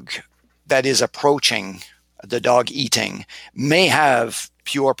dog that is approaching the dog eating may have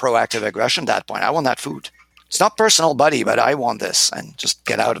pure proactive aggression at that point. I want that food. It's not personal, buddy, but I want this, and just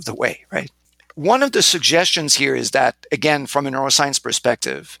get out of the way, right? One of the suggestions here is that, again, from a neuroscience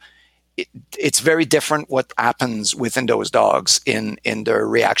perspective, it's very different what happens within those dogs in their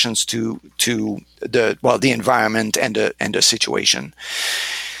reactions to the environment and the situation.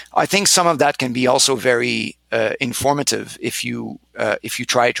 I think some of that can be also very informative if you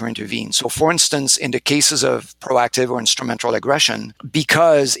try to intervene. So, for instance, in the cases of proactive or instrumental aggression,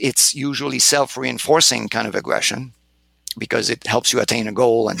 because it's usually self-reinforcing kind of aggression, because it helps you attain a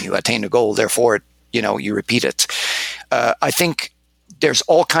goal, and you attain a goal, therefore, you repeat it. I think there's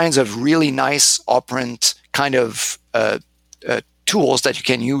all kinds of really nice operant kind of tools that you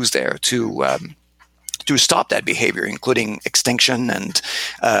can use there to stop that behavior, including extinction and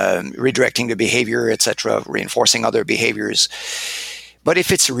redirecting the behavior, etc., reinforcing other behaviors. But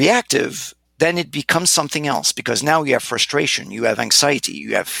if it's reactive, then it becomes something else, because now you have frustration, you have anxiety,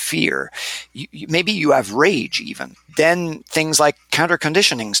 you have fear, maybe you have rage even. Then things like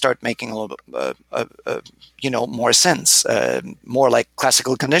counter-conditioning start making a little bit, more sense. More like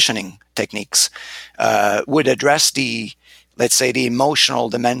classical conditioning techniques would address let's say, the emotional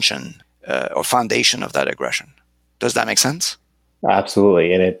dimension or foundation of that aggression. Does that make sense?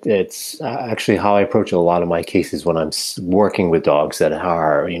 Absolutely. And it's actually how I approach a lot of my cases when I'm working with dogs that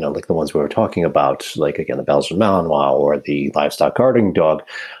are, like the ones we were talking about, like, again, the Belgian Malinois or the livestock guarding dog,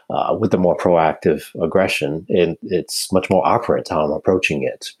 with the more proactive aggression. And it's much more operant how I'm approaching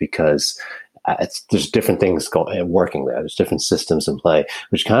it, because there's different things working there. There's different systems in play,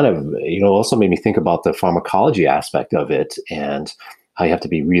 which kind of, also made me think about the pharmacology aspect of it, and how you have to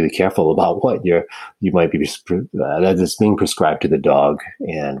be really careful about what you might be that is being prescribed to the dog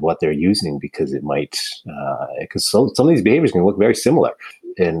and what they're using, because it might because some of these behaviors can look very similar,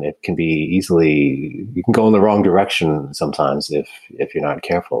 and it can be you can go in the wrong direction sometimes if you're not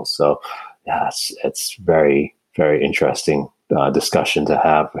careful. So yeah, it's very, very interesting discussion to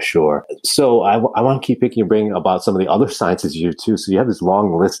have, for sure. So I want to keep picking your brain about some of the other sciences you do too. So you have this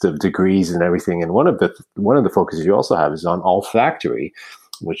long list of degrees and everything, and one of the focuses you also have is on olfactory.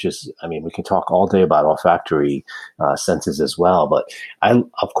 which is, I mean, we can talk all day about olfactory senses as well, but I,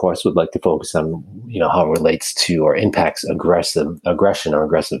 of course, would like to focus on, how it relates to or impacts aggression or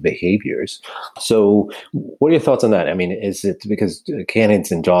aggressive behaviors. So what are your thoughts on that? I mean, is it because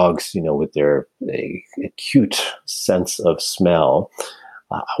canids and dogs, with their acute sense of smell,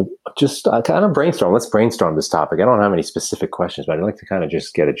 just kind of brainstorm. Let's brainstorm this topic. I don't have any specific questions, but I'd like to kind of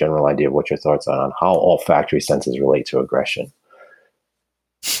just get a general idea of what your thoughts are on how olfactory senses relate to aggression.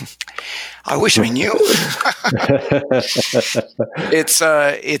 I wish I knew. It's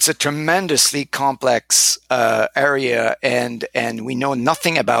a tremendously complex area, and we know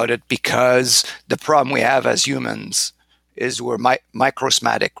nothing about it because the problem we have as humans is we're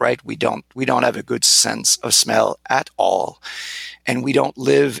microsmatic, right? We don't have a good sense of smell at all. And we don't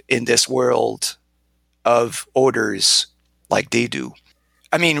live in this world of odors like they do.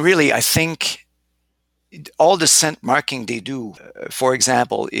 I mean, really, I think all the scent marking they do, for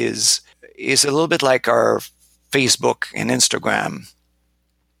example, is a little bit like our Facebook and Instagram.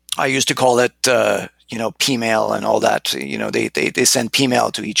 I used to call it, P-mail and all that. They send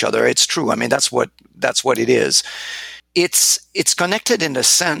P-mail to each other. It's true. I mean, that's what it is. It's connected in the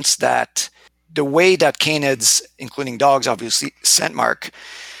sense that the way that canids, including dogs, obviously scent mark,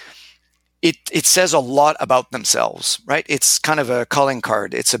 it says a lot about themselves, right? It's kind of a calling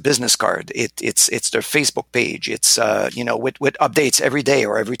card. It's a business card. It's their Facebook page. It's with updates every day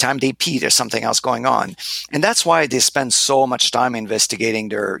or every time they pee, there's something else going on, and that's why they spend so much time investigating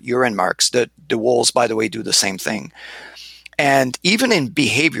their urine marks. The wolves, by the way, do the same thing. And even in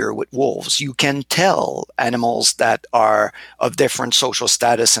behavior with wolves, you can tell animals that are of different social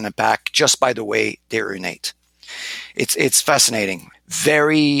status in a pack just by the way they urinate. It's fascinating.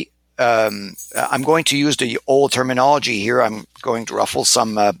 Very. I'm going to use the old terminology here. I'm going to ruffle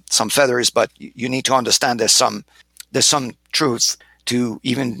some feathers, but you need to understand there's some truth to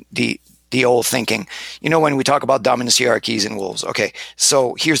even the old thinking. When we talk about dominance hierarchies in wolves, okay.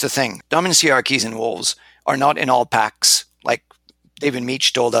 So here's the thing: dominance hierarchies in wolves are not in all packs. Like David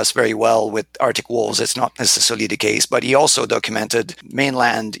Meach told us very well with Arctic wolves, it's not necessarily the case, but he also documented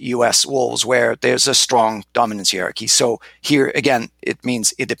mainland US wolves where there's a strong dominance hierarchy. So here again, it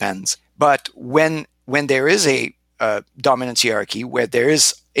means it depends. But when there is a dominance hierarchy where there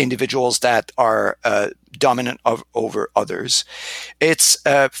is individuals that are dominant over others, it's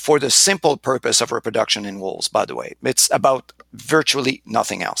for the simple purpose of reproduction in wolves, by the way. It's about virtually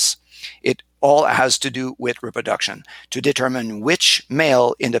nothing else. It all has to do with reproduction to determine which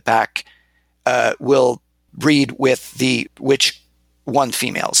male in the pack will breed with which one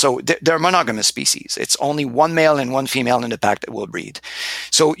female. So they're monogamous species. It's only one male and one female in the pack that will breed.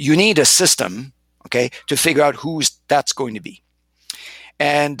 So you need a system, okay, to figure out who's that's going to be.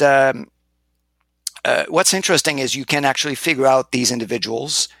 And what's interesting is you can actually figure out these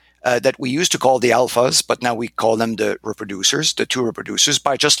individuals that we used to call the alphas, but now we call them the reproducers, the two reproducers,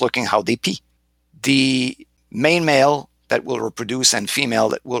 by just looking how they pee. The main male that will reproduce and female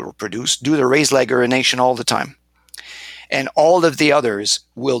that will reproduce do the raised leg urination all the time. And all of the others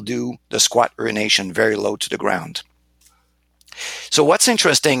will do the squat urination very low to the ground. So what's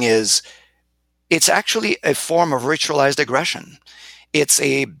interesting is it's actually a form of ritualized aggression. It's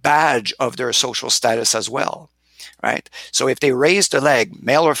a badge of their social status as well. Right? So if they raise the leg,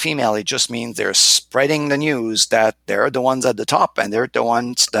 male or female, it just means they're spreading the news that they're the ones at the top and they're the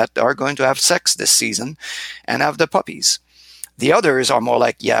ones that are going to have sex this season and have the puppies. The others are more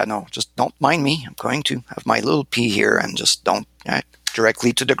like, yeah, no, just don't mind me. I'm going to have my little pee here and just don't, right,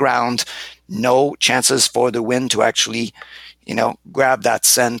 directly to the ground. No chances for the wind to actually, grab that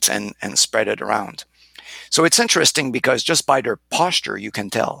scent and spread it around. So it's interesting because just by their posture, you can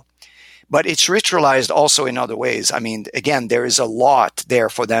tell. But it's ritualized also in other ways. I mean, again, there is a lot there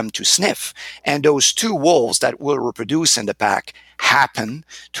for them to sniff. And those two wolves that will reproduce in the pack happen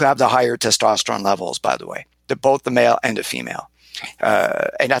to have the higher testosterone levels, by the way, both the male and the female.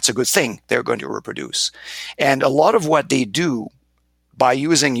 And that's a good thing. They're going to reproduce. And a lot of what they do by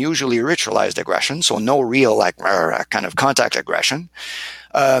using usually ritualized aggression, so no real kind of contact aggression,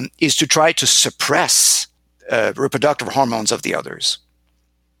 is to try to suppress reproductive hormones of the others.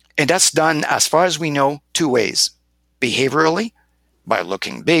 And that's done, as far as we know, two ways. Behaviorally, by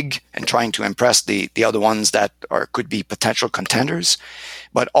looking big and trying to impress the other ones that could be potential contenders,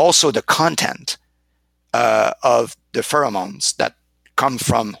 but also the content of the pheromones that come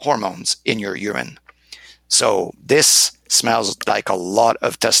from hormones in your urine. So this smells like a lot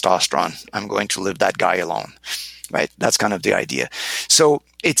of testosterone. I'm going to leave that guy alone, right? That's kind of the idea. So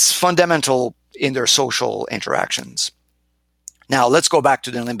it's fundamental in their social interactions. Now, let's go back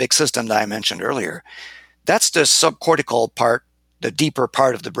to the limbic system that I mentioned earlier. That's the subcortical part the deeper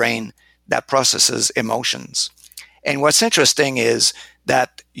part of the brain that processes emotions. And what's interesting is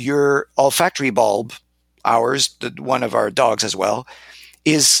that your olfactory bulb, ours, one of our dogs as well,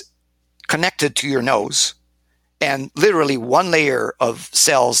 is connected to your nose, and literally one layer of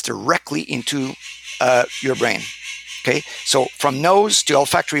cells directly into your brain. Okay, so from nose to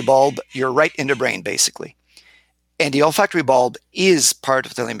olfactory bulb, you're right in the brain, basically. And the olfactory bulb is part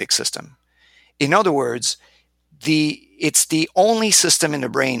of the limbic system. In other words, it's the only system in the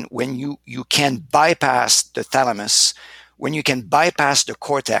brain when you can bypass the thalamus, when you can bypass the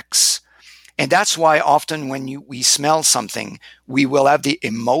cortex. And that's why often when we smell something, we will have the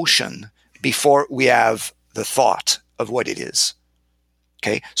emotion before we have the thought of what it is.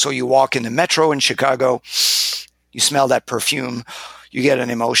 Okay, so you walk in the metro in Chicago, you smell that perfume, you get an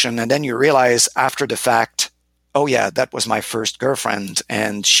emotion, and then you realize after the fact, oh yeah, that was my first girlfriend,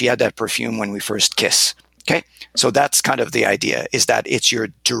 and she had that perfume when we first kissed. Okay, so that's kind of the idea, is that it's your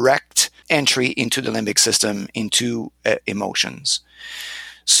direct entry into the limbic system, into emotions.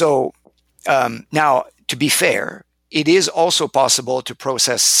 So now, to be fair, it is also possible to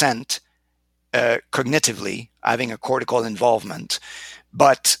process scent cognitively, having a cortical involvement,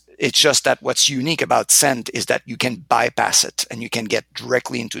 but it's just that what's unique about scent is that you can bypass it and you can get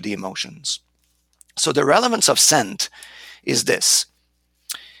directly into the emotions. So the relevance of scent is this.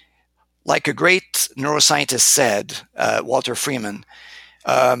 Like a great neuroscientist said, Walter Freeman,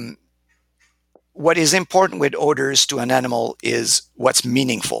 what is important with odors to an animal is what's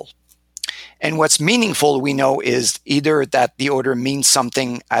meaningful. And what's meaningful, we know, is either that the odor means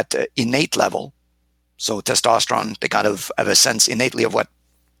something at an innate level. So testosterone, they kind of have a sense innately of what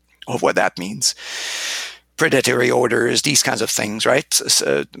that means. Predatory odors, these kinds of things, right?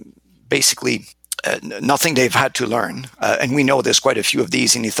 So basically, nothing they've had to learn. And we know there's quite a few of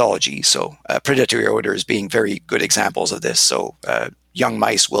these in ethology. So predatory odors being very good examples of this. So young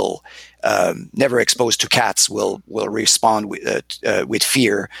mice will, never exposed to cats, will respond with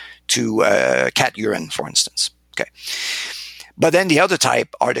fear to cat urine, for instance. Okay. But then the other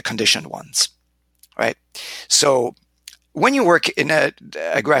type are the conditioned ones, right? So when you work in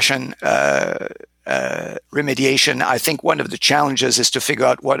aggression remediation, I think one of the challenges is to figure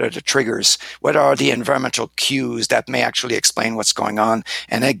out what are the triggers, what are the environmental cues that may actually explain what's going on.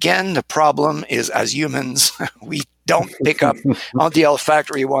 And again, the problem is, as humans, we don't pick up on the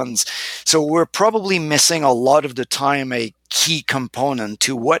olfactory ones. So we're probably missing a lot of the time a key component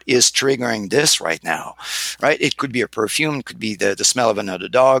to what is triggering this right now, right? It could be a perfume, it could be the smell of another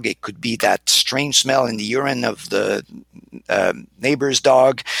dog, it could be that strange smell in the urine of the neighbor's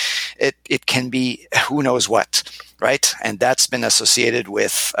dog. It can be who knows what, right? And that's been associated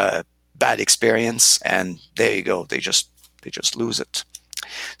with bad experience, and there you go. They just lose it.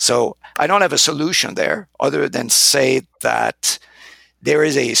 So I don't have a solution there other than say that there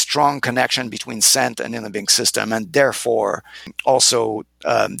is a strong connection between scent and the limbic system, and therefore also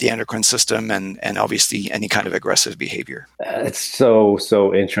the endocrine system and obviously any kind of aggressive behavior. It's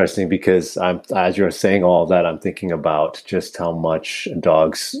so interesting because as you're saying all that, I'm thinking about just how much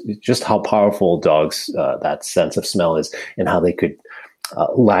just how powerful dogs, that sense of smell is, and how they could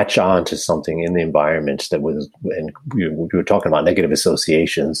latch on to something in the environment that was, and we were talking about negative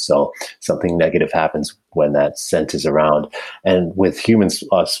associations. So something negative happens when that scent is around. And with humans,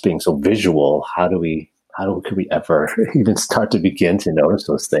 us being so visual, how could we ever even start to begin to notice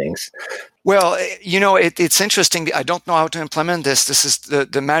those things? Well, it's interesting. I don't know how to implement this. This is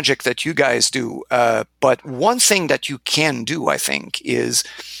the magic that you guys do. But one thing that you can do, I think, is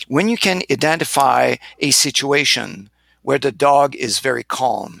when you can identify a situation where the dog is very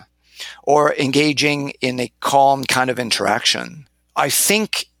calm or engaging in a calm kind of interaction, I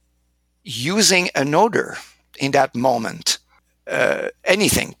think using an odor in that moment,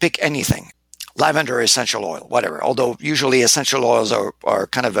 pick anything, lavender, essential oil, whatever, although usually essential oils are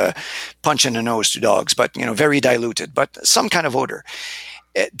kind of a punch in the nose to dogs, but, very diluted, but some kind of odor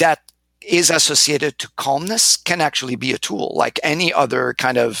that is associated to calmness can actually be a tool, like any other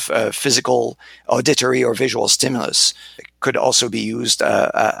kind of physical, auditory, or visual stimulus. It could also be used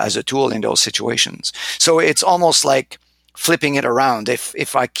as a tool in those situations. So it's almost like flipping it around.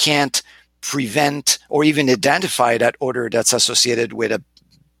 If I can't prevent or even identify that odor that's associated with a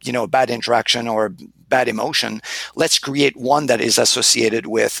bad interaction or bad emotion, let's create one that is associated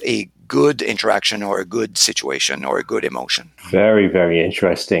with a good interaction or a good situation or a good emotion. Very, very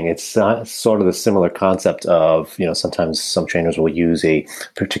interesting. It's sort of the similar concept of, sometimes some trainers will use a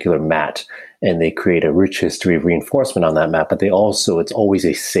particular mat and they create a rich history of reinforcement on that mat, but it's always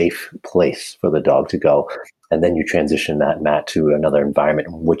a safe place for the dog to go. and then you transition that, Matt, to another environment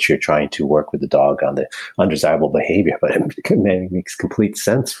in which you're trying to work with the dog on the undesirable behavior. But it makes complete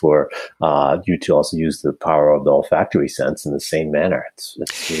sense for you to also use the power of the olfactory sense in the same manner.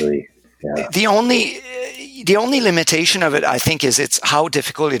 It's really, yeah. The only limitation of it, I think, is it's how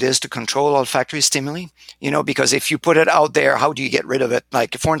difficult it is to control olfactory stimuli. Because if you put it out there, how do you get rid of it?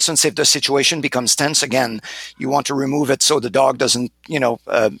 Like, for instance, if the situation becomes tense again, you want to remove it so the dog doesn't,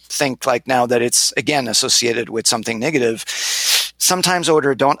 think like now that it's again associated with something negative. Sometimes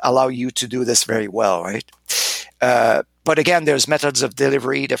odor don't allow you to do this very well, right? But again, there's methods of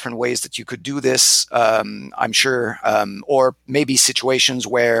delivery, different ways that you could do this, I'm sure, or maybe situations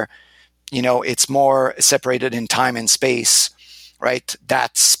where it's more separated in time and space, right?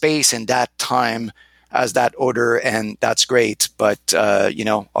 That space and that time has that odor, and that's great. But,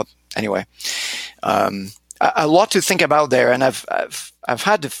 anyway, a lot to think about there. And I've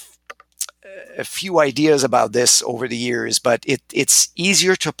had a few ideas about this over the years, but it's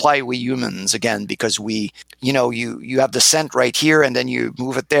easier to apply with humans again, because you have the scent right here and then you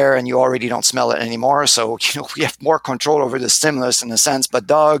move it there and you already don't smell it anymore. So, we have more control over the stimulus in a sense, but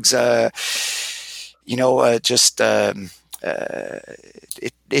dogs,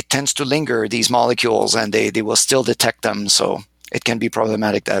 it tends to linger, these molecules, and they will still detect them. So it can be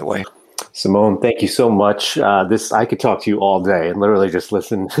problematic that way. Simone, thank you so much. I could talk to you all day and literally just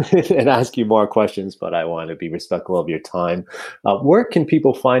listen and ask you more questions, but I want to be respectful of your time. Where can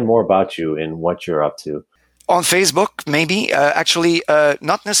people find more about you and what you're up to? On Facebook, maybe. Actually,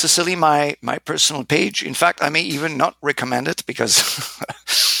 not necessarily my personal page. In fact, I may even not recommend it, because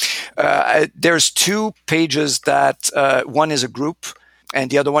there's two pages that one is a group and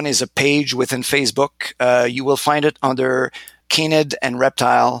the other one is a page within Facebook. You will find it under Canid and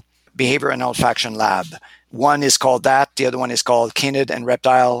Reptile Behavior and Olfaction Lab. One is called that. The other one is called Canid and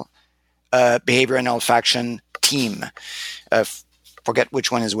Reptile Behavior and Olfaction Team. Forget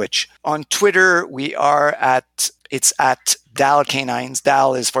which one is which. On Twitter, it's at DAL Canines.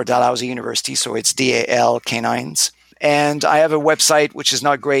 DAL is for Dalhousie University, so it's DAL Canines. And I have a website, which is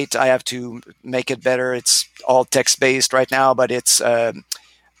not great. I have to make it better. It's all text-based right now, but it's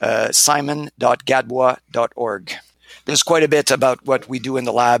simon.gadbois.org. There's quite a bit about what we do in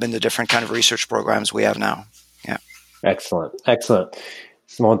the lab and the different kind of research programs we have now. Yeah. Excellent.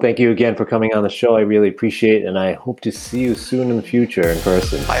 Simone, thank you again for coming on the show. I really appreciate it, and I hope to see you soon in the future in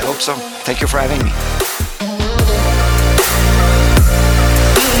person. I hope so. Thank you for having me.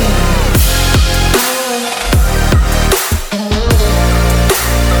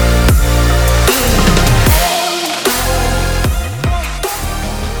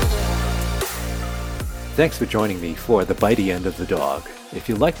 Thanks for joining me for The Bitey End of the Dog. If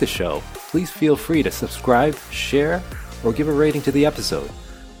you like the show, please feel free to subscribe, share, or give a rating to the episode.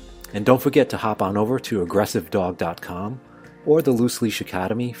 And don't forget to hop on over to aggressivedog.com or the Loose Leash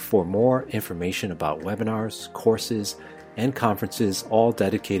Academy for more information about webinars, courses, and conferences, all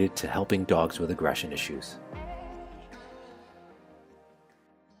dedicated to helping dogs with aggression issues.